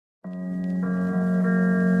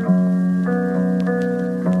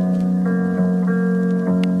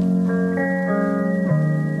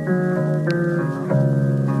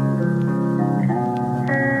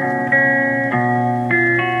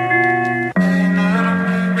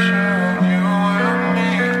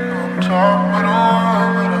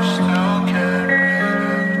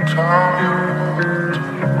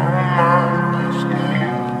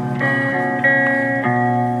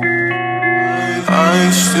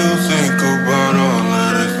still think about all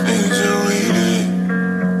of the things that we did.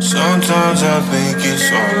 Sometimes I think it's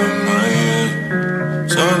all in my head.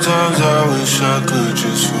 Sometimes I wish I could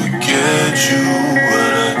just forget you,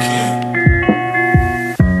 but I can't.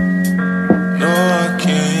 No, I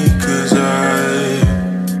can't, 'cause I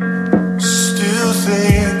still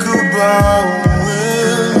think about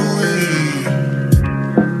when we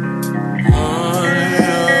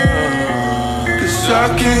I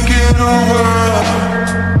can't get over.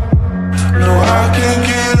 No, I can't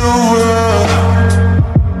get over.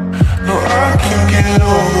 No, I can't get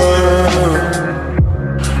over.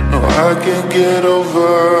 No, I can't get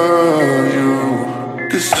over you.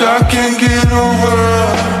 'Cause I can't get over.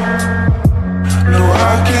 No,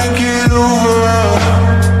 I can't get over.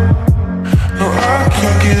 No, I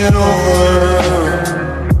can't get over.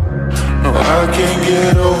 No, I can't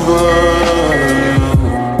get over you.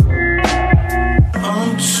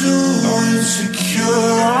 I'm too insecure,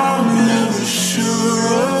 I'm never sure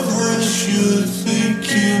of what you're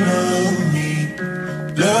thinking of me.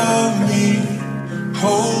 Love me,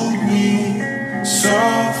 hold me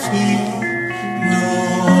softly. No,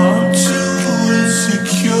 I'm too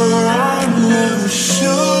insecure, I'm never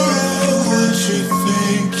sure of what you're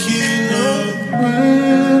thinking of me.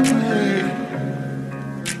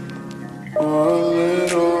 Or a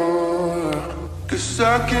little, 'cause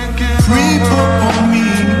I can't get creep up on me.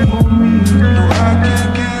 No, I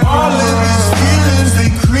can't get all of these feelings, they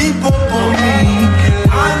creep up on me.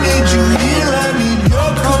 I need you here, I need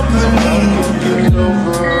your company.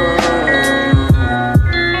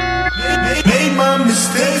 Made my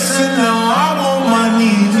mistakes and now I'm on my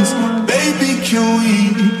knees. Baby, can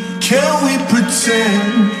we pretend?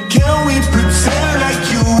 Can we pretend like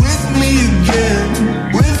you're with me again?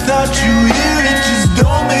 Without you here, it just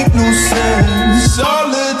don't make no sense.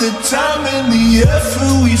 All of the time and the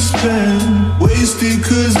effort we spend wasted,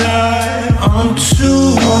 'cause I'm too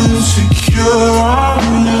insecure, I'm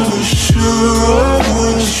never sure of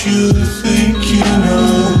what you're thinking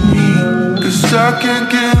of me. 'Cause I can't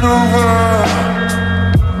get over.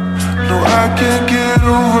 No, I can't get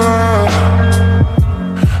over.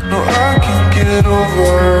 No, I can't get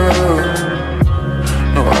over.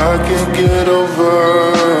 No, I can't get over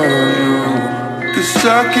you. 'Cause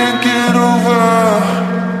I can't get over.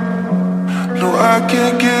 No, I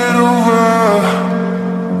can't get over.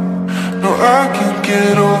 No, I can't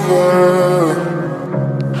get over.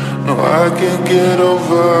 No, I can't get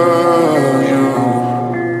over.